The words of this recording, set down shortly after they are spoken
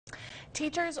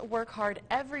Teachers work hard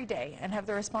every day and have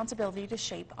the responsibility to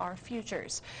shape our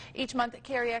futures. Each month,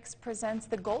 KREX presents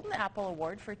the Golden Apple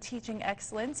Award for Teaching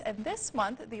Excellence, and this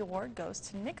month the award goes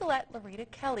to Nicolette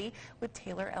Larita Kelly with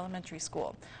Taylor Elementary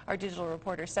School. Our digital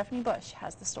reporter Stephanie Bush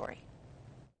has the story.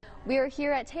 We are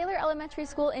here at Taylor Elementary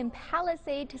School in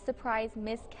Palisade to surprise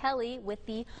Miss Kelly with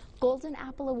the Golden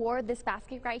Apple Award, this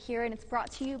basket right here, and it's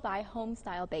brought to you by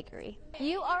Homestyle Bakery.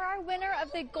 You are our winner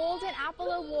of the Golden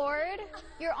Apple Award.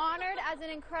 You're honored as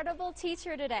an incredible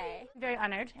teacher today. Very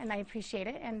honored, and I appreciate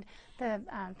it, and the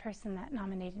person that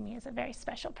nominated me is a very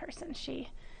special person. She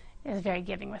is very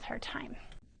giving with her time.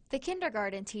 The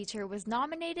kindergarten teacher was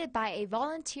nominated by a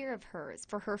volunteer of hers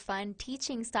for her fun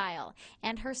teaching style,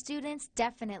 and her students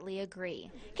definitely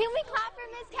agree. Can we clap for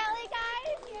Miss Kelly,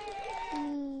 guys?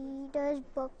 He does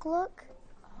book look.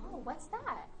 Oh, what's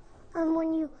that?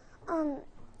 When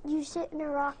you sit in a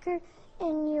rocker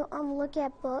and you look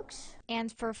at books.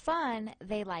 And for fun,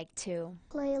 they like to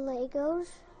Play Legos.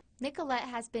 Nicolette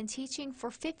has been teaching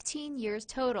for 15 years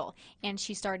total, and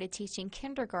she started teaching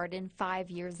kindergarten 5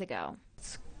 years ago.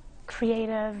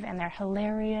 Creative, and they're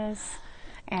hilarious,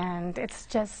 and it's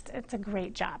a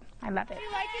great job. I love it. Do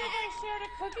you like it if I shared a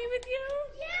cookie with you?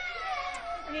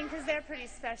 Yeah! I mean, because they're pretty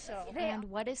special. And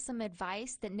what is some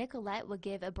advice that Nicolette would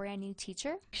give a brand new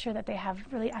teacher? Make sure that they have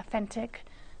really authentic,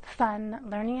 fun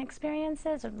learning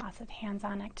experiences with lots of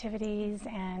hands-on activities,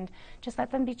 and just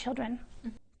let them be children.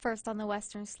 First on the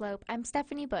Western Slope, I'm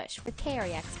Stephanie Bush with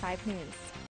KREX 5 News.